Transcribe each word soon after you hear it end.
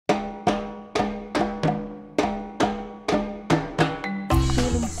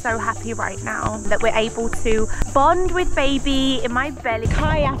so happy right now that we're able to bond with baby in my belly,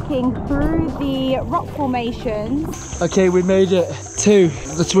 kayaking through the rock formations. Okay, we made it to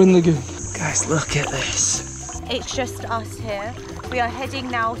the Twin Lagoon. Guys, look at this. It's just us here. We are heading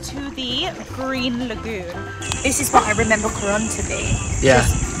now to the Green Lagoon. This is what I remember Coron to be. Yeah.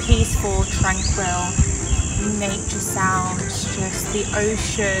 Just peaceful, tranquil, nature sounds, just the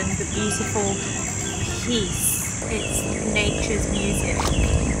ocean, the beautiful peace. It's nature's music.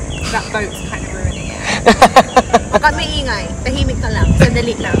 That boat's kind of ruining it. Huwag maingay. Tahimik ka lang.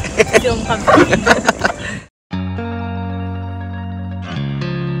 Sandali lang. Film kami.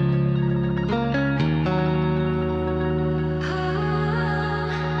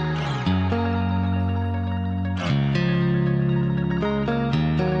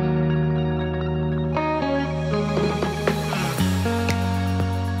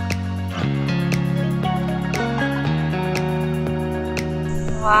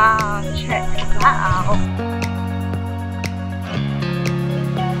 Wow, check that out.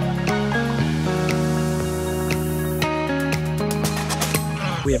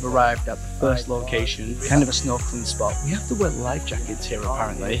 We have arrived at the first location, kind of a snorkeling spot. We have to wear life jackets here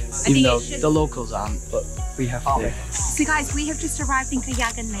apparently, even though the locals aren't, but we have to. So guys, we have just arrived in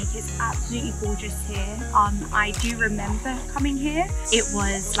Kayagan Lake. It's absolutely gorgeous here. I do remember coming here. It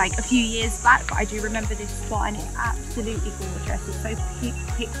was like a few years back, but I do remember this spot and it's absolutely gorgeous. It's so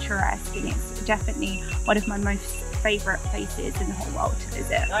picturesque and it's definitely one of my most favourite places in the whole world to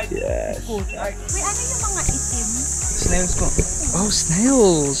visit. Yes. It's gorgeous. Wait, ano yung mga itim? Snails. Oh,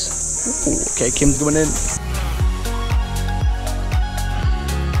 snails. Ooh, okay, Kim's going in.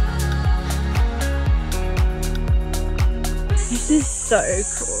 This is so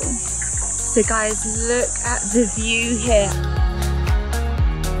cool. So guys, look at the view here.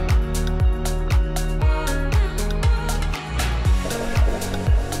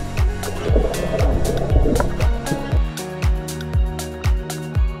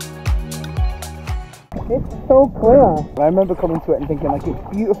 It's so clear. I remember coming to it and thinking like it's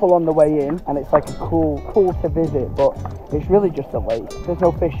beautiful on the way in and it's like a cool to visit, but it's really just a lake. There's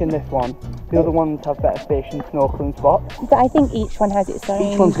no fish in this one. The other ones have better fish and snorkeling spots. But I think each one has its own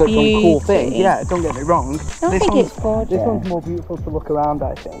Each one's got its own cool thing. Yeah, don't get me wrong. I think it's gorgeous. This one's more beautiful to look around,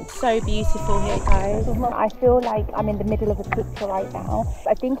 I think. So beautiful here, guys. I feel like I'm in the middle of a picture right now.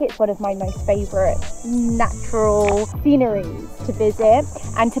 I think it's one of my most favourite natural sceneries to visit,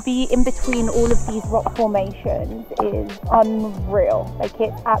 and to be in between all of these rock formations is unreal. Like,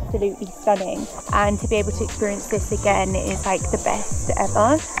 it's absolutely stunning, and to be able to experience this again is like the best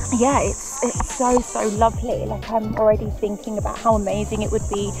ever. Yeah, it's so lovely. Like, I'm already thinking about how amazing it would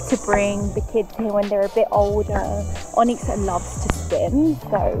be to bring the kids here when they're a bit older. Onyx loves to swim,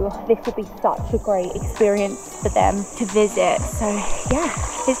 so this would be such a great experience for them to visit. So yeah,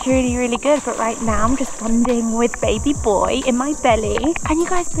 it's really good. But right now I'm just bonding with baby boy in my belly. Can you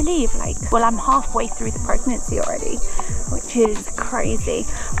guys believe, like, well, I'm halfway through the pregnancy already, which is crazy.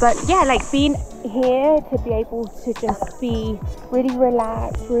 But yeah, like, being here to be able to just be really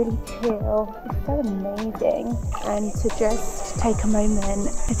relaxed, really chill, it's so amazing. And to just take a moment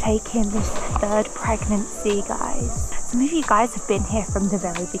to take in this third pregnancy, guys. Some of you guys have been here from the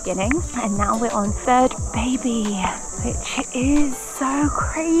very beginning, and now we're on third baby, which is so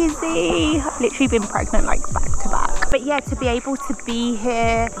crazy. I've literally been pregnant like back to back. But yeah, to be able to be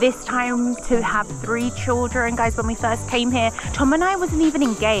here this time, to have 3 children. Guys, when we first came here, Tom and I wasn't even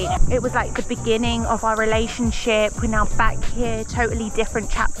engaged. It was like the beginning of our relationship. We're now back here, totally different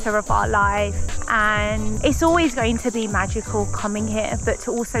chapter of our life, and it's always going to be magical coming here, but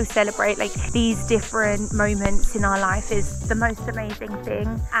to also celebrate like these different moments in our life is the most amazing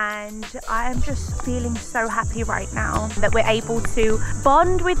thing. And I'm just feeling so happy right now that we're able to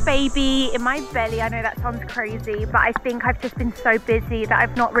bond with baby in my belly. I know that sounds crazy, but I think I've just been so busy that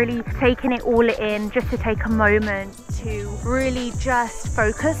I've not really taken it all in, just to take a moment to really just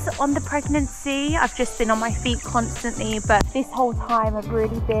focus on the pregnancy. I've just been on my feet constantly, but this whole time I've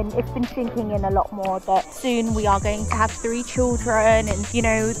really been, it's been sinking in a lot more that soon we are going to have 3 children, and you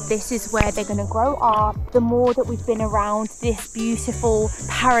know, this is where they're going to grow up. The more that we've been around this beautiful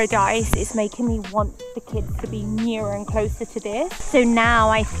paradise, it's making me want the kids to be nearer and closer to this. So now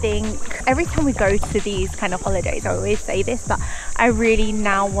I think every time we go to these kind of holidays, I always say this, but I really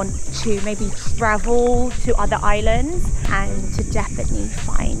now want to maybe travel to other islands and to definitely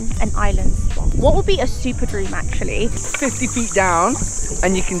find an island spot. What would be a super dream actually? 50 feet down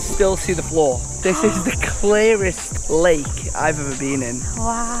and you can still see the floor. This is the clearest lake I've ever been in.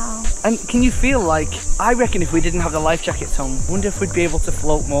 Wow. And can you feel like, I reckon if we didn't have the life jackets on, I wonder if we'd be able to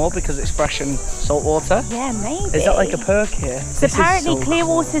float more because it's fresh and salt water? Yeah, maybe. Is that like a perk here? So apparently clear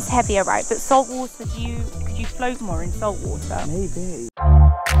water's heavier, right? But salt water, could you float more in salt water? Maybe.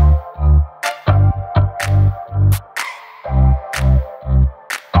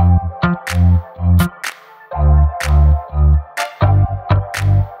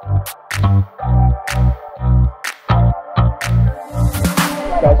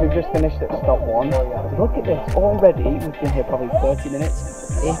 Guys, we've just finished at stop 1. Look at this, already we've been here probably 30 minutes.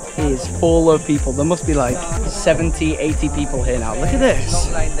 It is full of people. There must be like 70, 80 people here now. Look at this.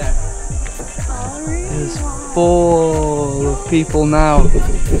 It's full of people now.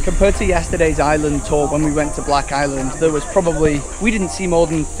 Compared to yesterday's island tour when we went to Black Island, there was probably, we didn't see more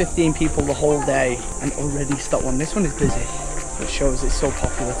than 15 people the whole day, and already stop 1. This one is busy. It shows it's so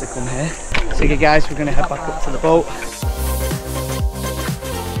popular to come here. So okay guys, we're gonna head back up to the boat.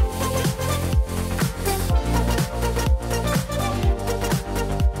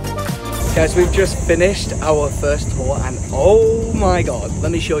 Guys, we've just finished our first tour and oh my god,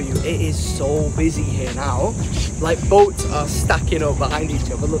 let me show you, it is so busy here now. Like boats are stacking up behind each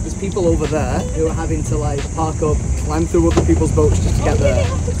other. Look, there's people over there who are having to like park up, climb through other people's boats just to get there. They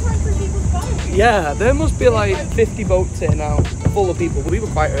have to climb through people's boats? Yeah, there must be like 50 boats here now, full of people. We were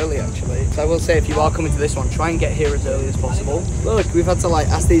quite early actually. So I will say if you are coming to this one, try and get here as early as possible. Look, we've had to like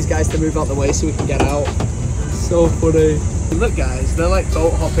ask these guys to move out the way so we can get out. So funny. Look guys, they're like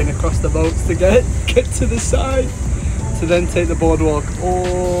boat hopping across the boats to get to the side to then take the boardwalk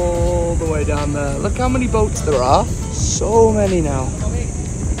all the way down there. Look how many boats there are. So many now.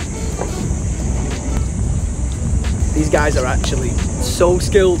 These guys are actually so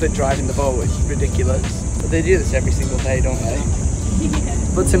skilled at driving the boat, it's ridiculous. But they do this every single day, don't they? Yeah.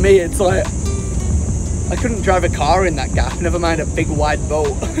 But to me it's like, I couldn't drive a car in that gap, never mind a big wide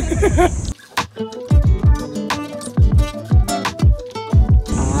boat.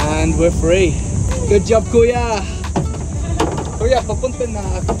 And we're free. Good job, Kuya. Kuya, papunta na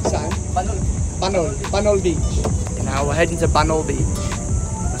saan? Banol Beach. And now we're heading to Banol Beach.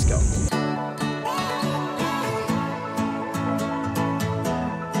 Let's go.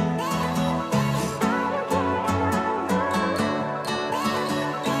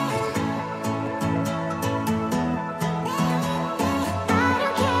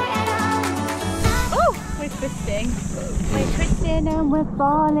 We're twisting and we're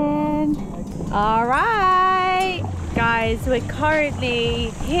falling. All right, guys, we're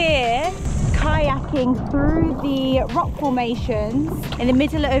currently here kayaking through the rock formations in the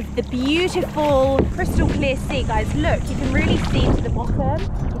middle of the beautiful crystal clear sea. Guys, look, you can really see to the bottom.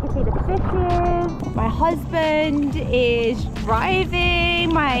 You can see the fishes. My husband is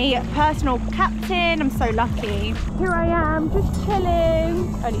driving, my personal captain. I'm so lucky. Here I am, just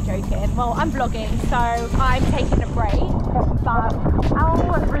chilling. Only joking. Well, I'm vlogging, so I'm taking a break, but I'll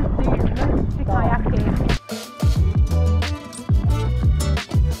resume the kayaking.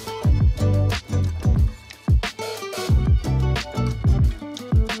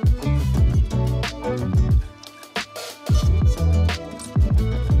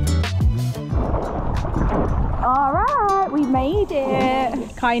 Alright, we made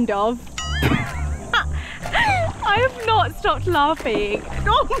it. Kind of. I have not stopped laughing.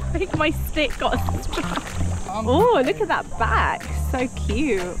 Oh my stick got stuck. Oh, look at that back. So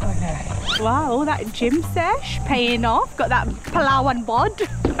cute. Okay. Wow, all that gym sesh paying off. Got that palawan bod.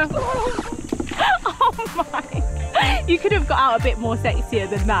 Oh my. You could have got out a bit more sexier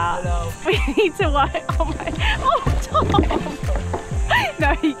than that. We need to work. Oh my. Oh, Tom.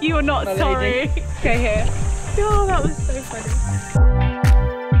 No, you are not sorry. Okay, here. Oh, that was so funny.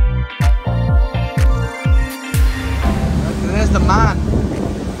 There's the man.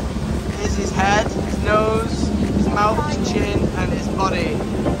 Here's his head, his nose, his mouth, his chin, and his body.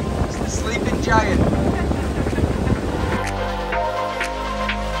 It's the sleeping giant.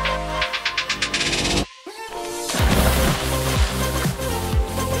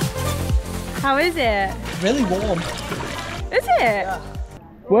 How is it? Really warm. Is it? Yeah.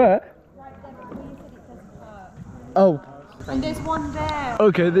 Where? Oh. And there's one there.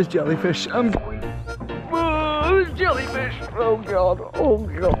 Okay, there's jellyfish. Whoa, there's jellyfish. Oh god. Oh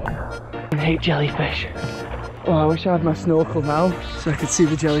god. I hate jellyfish. Oh, I wish I had my snorkel now so I could see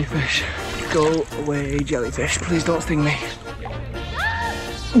the jellyfish. Go away, jellyfish. Please don't sting me.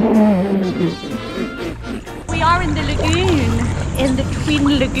 We are in the lagoon. In the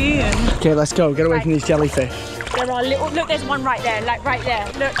Twin Lagoon. Okay, let's go. Get away from these jellyfish. There are little, look, there's one right there, like right there.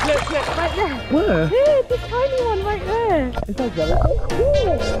 Look, right there. Where? Yeah, this tiny one right there. Is that jellyfish?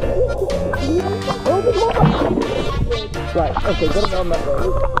 Yeah. Oh, Right, okay, got it on that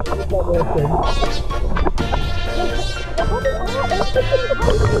road. It's not working.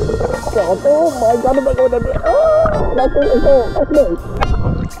 God, oh my god, am I going under? Oh, that's it, that's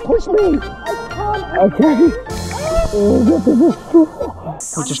me. Push me. Okay. Oh, this is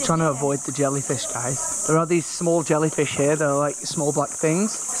so... We're just trying to avoid the jellyfish, guys. There are these small jellyfish here. They're like small black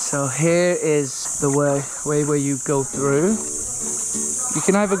things. So here is the way where you go through. You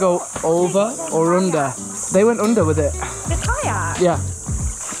can either go over or under. They went under with it. The kayak? Yeah.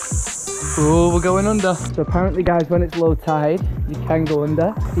 Oh, we're going under. So apparently, guys, when it's low tide, you can go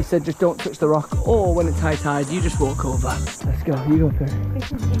under. He said just don't touch the rock, or when it's high tide, you just walk over. Let's go, you go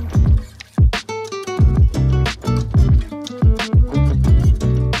through.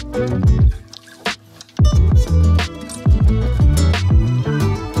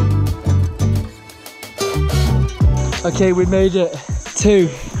 Okay, we made it to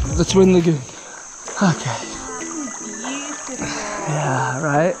the Twin Lagoon. Okay. Beautiful. Yeah,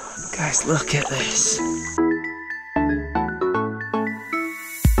 right? Guys, look at this.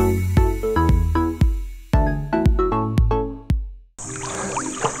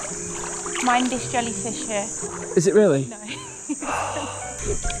 Mind this jellyfish here. Is it really? No.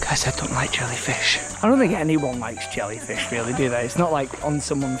 Guys, I don't like jellyfish. I don't think anyone likes jellyfish, really, do they? It's not like on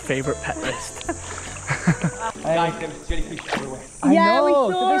someone's favourite pet list. Guys, there was jellyfish everywhere. Yeah, I we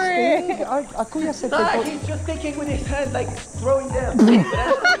know. saw Did they it. sting? I thought you said they Like, don't. he's just taking with his hand, like throwing down.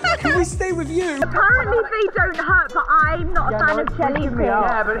 Can we stay with you? Apparently they don't hurt, but I'm not a fan of jellyfish.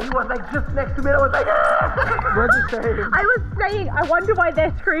 Yeah, but he was like just next to me. I was like, We're the same. I was saying, I wonder why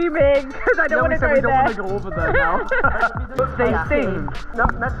they're screaming, because I don't want to go we don't there. want to go over there now. but they sting.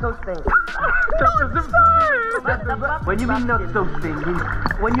 Not so sting. When you mean not so sting, means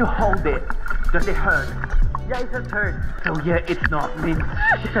when you hold it, does it hurt? Yeah, it just hurt. So yeah, it's not means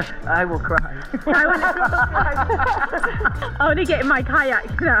I will cry. I want to get in my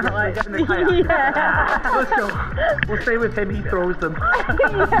kayak now. Like, Get in the kayak. yeah. Let's go. We'll stay with him. He throws them.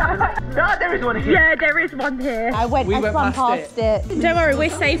 No, there is one here. Yeah, there is one here. I went went swam past it. Don't worry, we're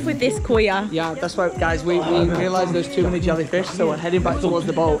safe with this koya. Yeah, that's right, guys. We realised there's too many jellyfish, so we're heading back towards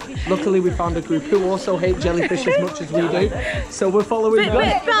the boat. Luckily, we found a group who also hate jellyfish as much as we do, so we're following them.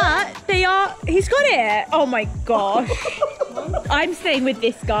 But they are. He's got it. Oh my gosh. I'm staying with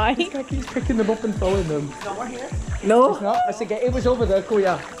this guy. He's picking them up and throwing them. No more here? No, it's not. I said it was over there,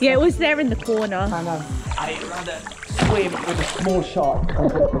 Kuya. Yeah, it was there in the corner. I know. I'd rather swim with a small shark.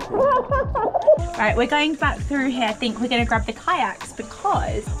 Right, we're going back through here. I think we're going to grab the kayaks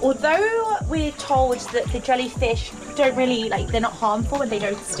because although we're told that the jellyfish don't really, like, they're not harmful and they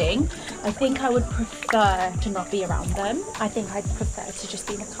don't sting, I think I would prefer to not be around them. I think I'd prefer to just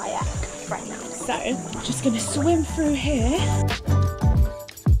be in a kayak right now. So, I'm just going to swim through here.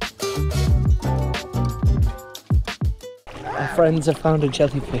 Our friends have found a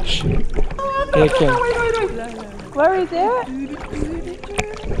jellyfish. Okay. Where is it?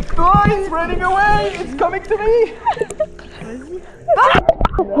 Oh, he's running away! It's coming to me!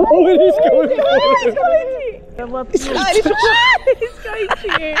 Oh, it is going It's going to you. It's going to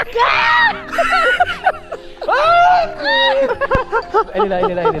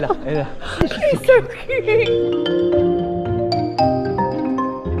you. It's so cute.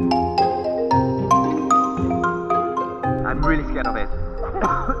 I'm really scared of it.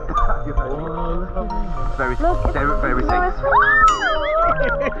 Very safe.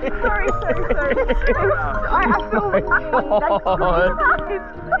 Sorry. I feel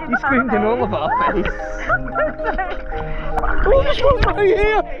You screamed in all of our face. Oh, this one's right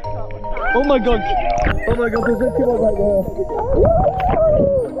here! Oh my god! Oh my god, there's a kid right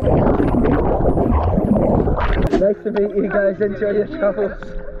there. Nice to meet you guys, enjoy your travels.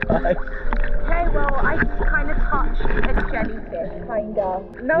 Bye. Okay, well, I kind of touched a jellyfish, kind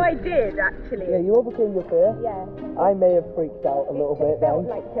of. No, I did, actually. Yeah, you overcame your fear. Yeah. I may have freaked out a little bit It felt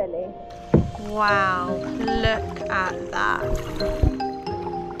then. like jelly. Wow, look at that.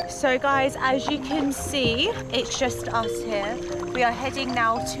 So guys, as you can see, it's just us here. We are heading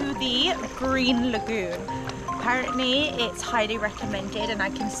now to the Green Lagoon. Apparently it's highly recommended and I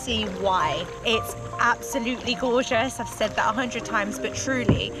can see why. It's absolutely gorgeous. I've said that 100 times, but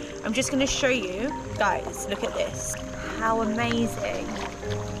truly, I'm just gonna show you. Guys, look at this. How amazing.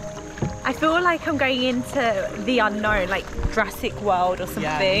 I feel like I'm going into the unknown, like Jurassic World or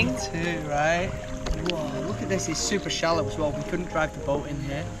something. Yeah, me too, right? Whoa, look at this, it's super shallow as well. We couldn't drive the boat in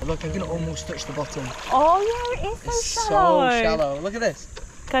here. Look, I can almost touch the bottom. Oh yeah, it is so It's shallow. so shallow. Look at this.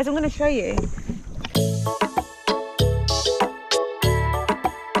 Guys, I'm gonna show you.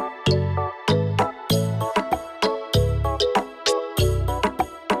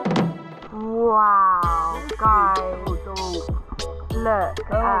 Wow, guys.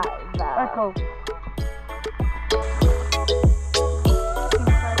 cool.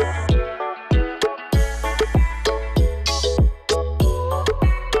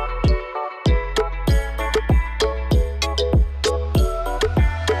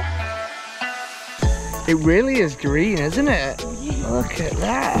 It really is green, isn't it? Look at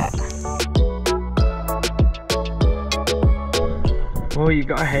that. Oh, you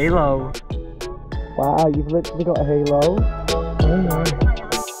got a halo. Wow, you've literally got a halo. Oh my.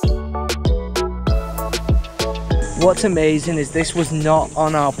 What's amazing is this was not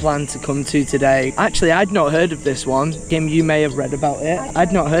on our plan to come to today. Actually, I'd not heard of this one. Kim, you may have read about it.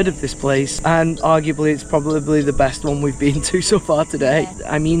 I'd not heard of this place, and arguably it's probably the best one we've been to so far today.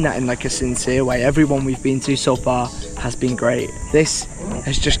 I mean that in like a sincere way. Everyone we've been to so far has been great. This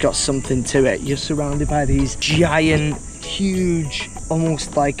has just got something to it. You're surrounded by these giant, huge,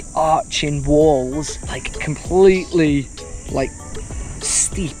 almost like arching walls, like completely like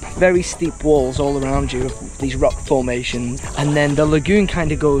steep, very steep walls all around you of these rock formations, and then the lagoon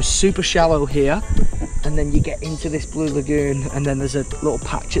kind of goes super shallow here, and then you get into this blue lagoon, and then there's a little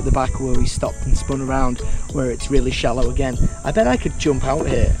patch at the back where we stopped and spun around where it's really shallow again. I bet I could jump out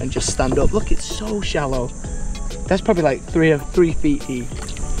here and just stand up. Look, it's so shallow. That's probably like 3 feet deep.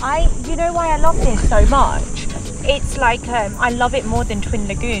 You know why I love this so much? It's like, I love it more than Twin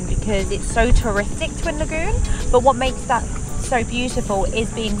Lagoon because it's so touristic, Twin Lagoon, but what makes that so beautiful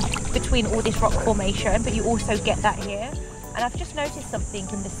is being between all this rock formation, but you also get that here. And I've just noticed something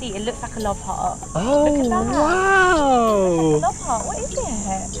in the sea. It looks like a love heart. Oh, look at that. wow. It's like a love heart. What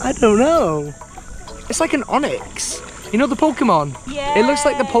is it? I don't know. It's like an onyx. You know the Pokemon? Yeah. It looks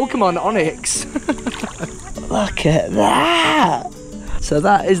like the Pokemon onyx. Look at that. So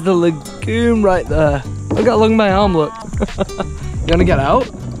that is the lagoon right there. Look how long my arm look. You gonna get out?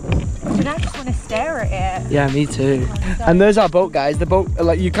 And I just want to stare at it. Yeah, me too. And there's our boat, guys. The boat,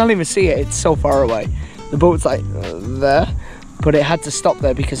 like, you can't even see it. It's so far away. The boat's like there, but it had to stop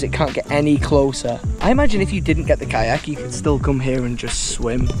there because it can't get any closer. I imagine if you didn't get the kayak, you could still come here and just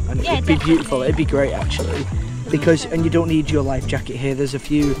swim, and it'd be beautiful. It'd be great actually, because and you don't need your life jacket here. There's a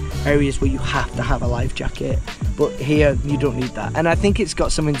few areas where you have to have a life jacket, but here you don't need that. And I think it's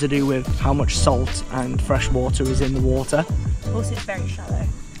got something to do with how much salt and fresh water is in the water. Also, it's very shallow.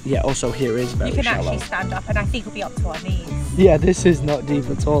 Yeah, also here is very shallow. You can actually stand up, and I think it'll be up to our knees. Yeah, this is not deep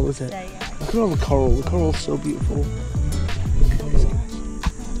at all, is it? So, yeah. Look at all the coral. The coral's so beautiful. Look at this,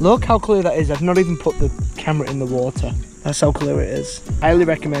 guys. Look how clear that is. I've not even put the camera in the water. That's how clear it is. Highly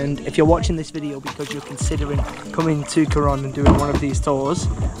recommend, if you're watching this video because you're considering coming to Coron and doing one of these tours,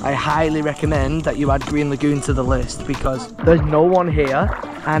 I highly recommend that you add Green Lagoon to the list because there's no one here.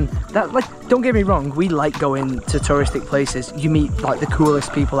 And that, like, don't get me wrong, we like going to touristic places. You meet like the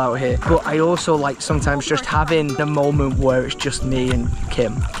coolest people out here. But I also like sometimes just having a moment where it's just me and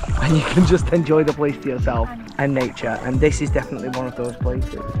Kim. And you can just enjoy the place to yourself and nature. And this is definitely one of those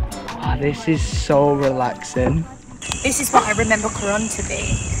places. Oh, this is so relaxing. This is what I remember Coron to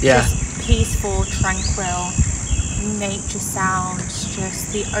be. Yeah. Just peaceful, tranquil, nature sounds,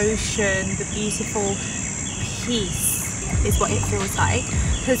 just the ocean, the beautiful peace is what it feels like.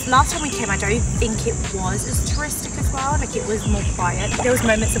 Because last time we came, I don't think it was as touristic as well. Like, it was more quiet. There was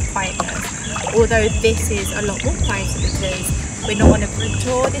moments of quietness. Although this is a lot more quieter because we're not on a group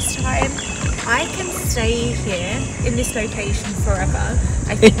tour this time. I can stay here in this location forever.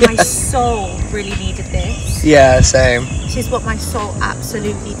 I think my soul really needed this. Yeah, same. This is what my soul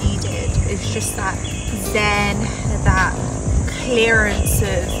absolutely needed. It's just that zen, that clearance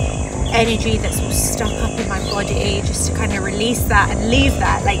of energy that's all stuck up in my body, just to kind of release that and leave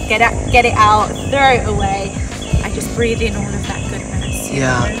that, like get it out, throw it away. I just breathe in all of that goodness.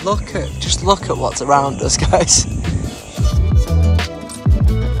 Yeah, just look at what's around us, guys.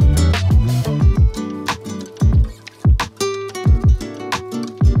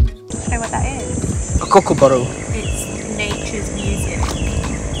 You know what that is? A kookaburra. It's nature's music.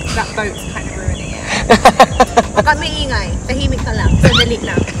 That boat's kind of ruining it. Wag kang maingay. Tahimik ka lang. Sandali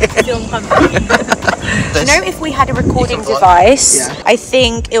lang. Film kami. You know, if we had a recording device, yeah. I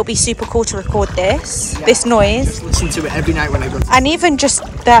think it'll be super cool to record this. Yeah. This noise. Just listen to it every night when I go to and even just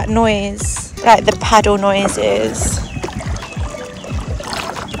that noise, like the paddle noises.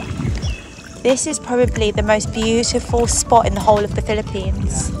 This is probably the most beautiful spot in the whole of the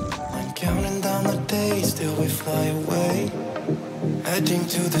Philippines. I'm counting down the days till we fly away. Heading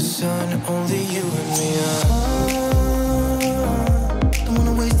to the sun, only you and me. Don't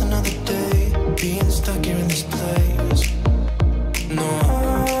wanna waste another day being stuck here in this place. No,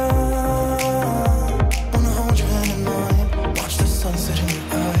 wanna hold your hand in mine, watch the sunset in your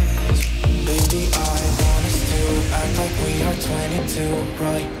eyes. Baby, I want us to act like we are 22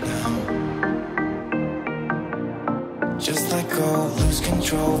 right now.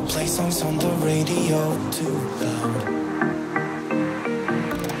 We'll play songs on the radio too loud.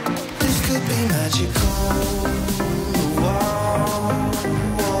 This could be magical. Whoa,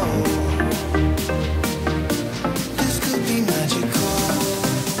 whoa. This could be magical.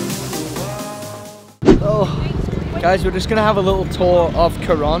 Oh, guys, we're just gonna have a little tour of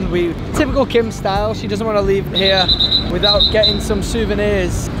Coron. Typical Kim style, she doesn't want to leave here without getting some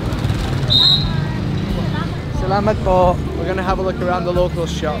souvenirs. Salamat po. We're gonna have a look around the local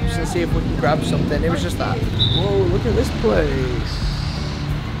shops and see if we can grab something. It was just that. Whoa, look at this place.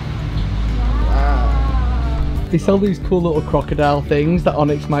 Wow. They sell these cool little crocodile things that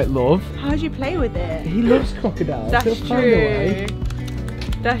Onyx might love. How do you play with it? He loves crocodiles. That's He'll find a way. true.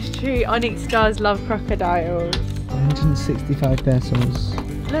 That's true. Onyx does love crocodiles. 165 pesos.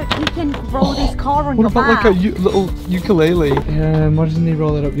 Look, he can roll this car on What your about back. like a little ukulele? Why doesn't he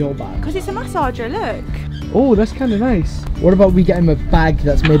roll it up your back? Because it's a massager, look. Oh, that's kind of nice. What about we get him a bag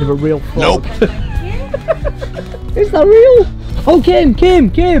that's made of a real frog? Nope. Is that real? Oh, Kim!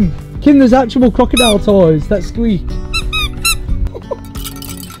 Kim, there's actual crocodile toys that squeak.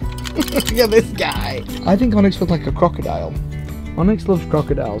 Look at this guy. I think Onyx would like a crocodile. Onyx loves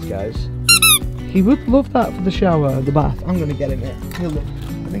crocodiles, guys. He would love that for the shower, the bath. I'm gonna get him it. He'll look.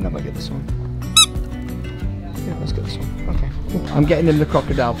 I think I might get this one. Yeah, let's get this one. Okay. Cool. I'm getting him the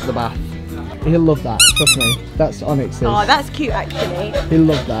crocodile for the bath. He'll love that, trust me. That's Onyx's. Oh, that's cute actually. He'll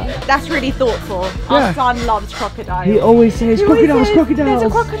love that. That's really thoughtful. Yeah. Our son loves crocodiles. He always says, He always crocodiles, says, crocodiles.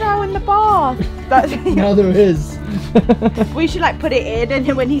 There's a crocodile in the bath. That's Now there is. We should like put it in, and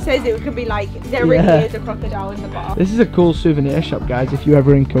then when he says it, it could be like, there really Yeah. is a crocodile in the bath. This is a cool souvenir shop, guys. If you're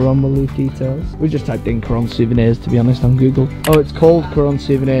ever in Coron, we'll leave details. We just typed in Coron souvenirs, to be honest, on Google. Oh, it's called Coron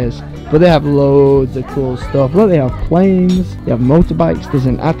souvenirs. But they have loads of cool stuff. Look, they have planes, they have motorbikes, there's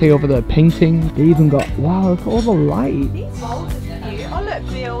an ate over there painting. They even got, wow, look at all the lights. These bowls are cute. Oh look,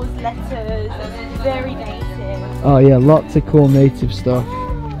 bills, letters, very native. Oh yeah, lots of cool native stuff.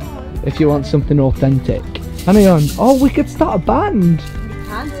 If you want something authentic. Hang on, oh, we could start a band. You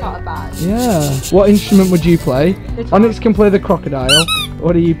can start a band. Yeah. What instrument would you play? The drum. Onyx can play the crocodile.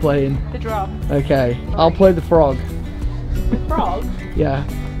 What are you playing? The drum. Okay, I'll play the frog. The frog. Yeah,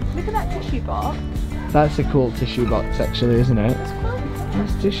 Look at that tissue box. that's a cool tissue box actually, isn't it?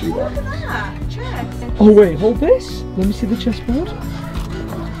 Nice tissue box. Look at that. Chest. Oh wait, hold this. Let me see the chessboard.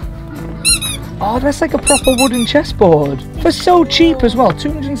 Oh, that's like a proper wooden chessboard. For so cheap as well,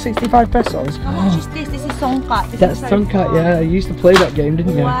 265 pesos. How much is this? This is Songkat. This That's is so Suncat, fun. yeah. You used to play that game,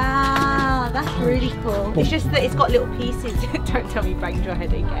 didn't you? Wow, that's really cool. It's just that it's got little pieces. Don't tell me you banged your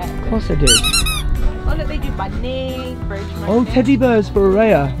head again. Of course I did. Oh look, they do bunny, bridge Oh, magnet. teddy bears for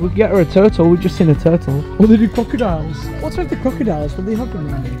Araya. We could get her a turtle. We've just seen a turtle. Oh, they do crocodiles. What's with the crocodiles? What do they have in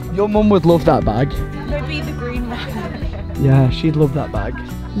there? Your mum would love that bag. Maybe the green magnet. Yeah, she'd love that bag.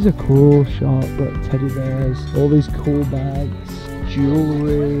 This is a cool shop. Got teddy bears. All these cool bags.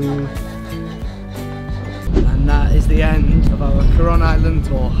 Jewellery. And that is the end of our Coron Island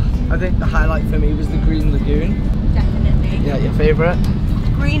tour. I think the highlight for me was the Green Lagoon. Definitely. Yeah, your favourite?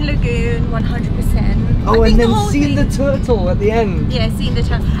 Green Lagoon, 100%. Oh, I and think then the whole seeing the thing- turtle at the end. Yeah, seeing the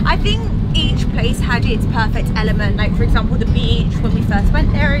turtle. I think each place had its perfect element. Like for example, the beach when we first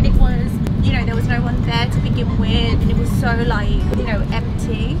went there, and it was, you know, there was no one there to begin with, and it was so like, you know,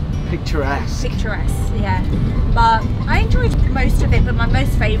 empty. Picturesque. Picturesque, yeah. But I enjoyed most of it, but my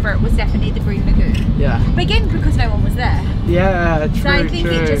most favourite was definitely the Green Lagoon. Yeah. But again, because no one was there. Yeah, true, So I think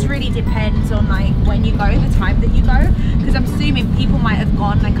true. it just really depends on like when you go, the time that you go. Because I'm assuming people might have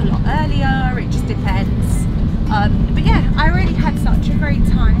gone like a lot earlier. It just depends. But yeah, I really had such a great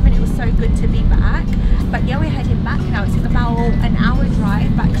time, and it was so good to be back. But yeah, we're heading back now. It's about an hour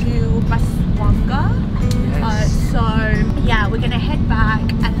drive back to Baswanga. Yes. So yeah, we're gonna head back,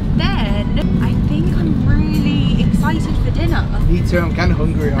 and then I think I'm really excited for dinner. Me too, I'm kind of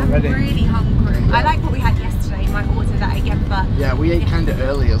hungry already. I'm really hungry. I like what we had yesterday. Might order that again, but Yeah, we ate kind of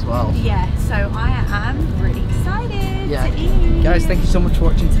early as well. yeah. So I am really excited Yeah. to eat. Guys, thank you so much for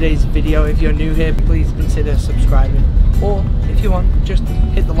watching today's video. If you're new here, please consider subscribing. Or if you want, just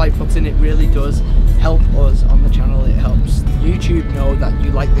hit the like button. It really does help us on the channel. It helps YouTube know that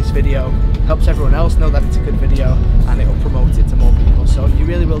you like this video, helps everyone else know that it's a good video, and it will promote it to more people. So you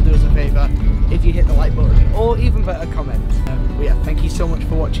really will do us a favour if you hit the like button, or even better, comment. But yeah, thank you so much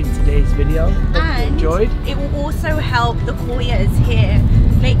for watching today's video. Hope you And enjoyed. it will also help the couriers here,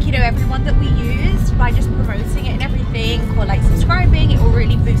 like, you know, everyone that we used, by just promoting it and everything, or like subscribing. It will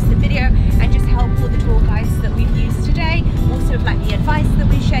really boost the video and just help all the tour guides that we've used today, also with like the advice that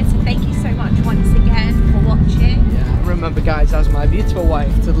we shared. So thank you so much once again for watching. Yeah, remember guys, as my beautiful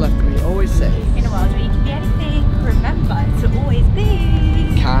wife to the left of me always says, In a world where you can be anything, remember to always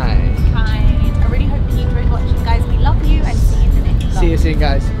be kind.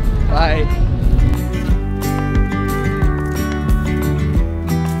 guys. Bye.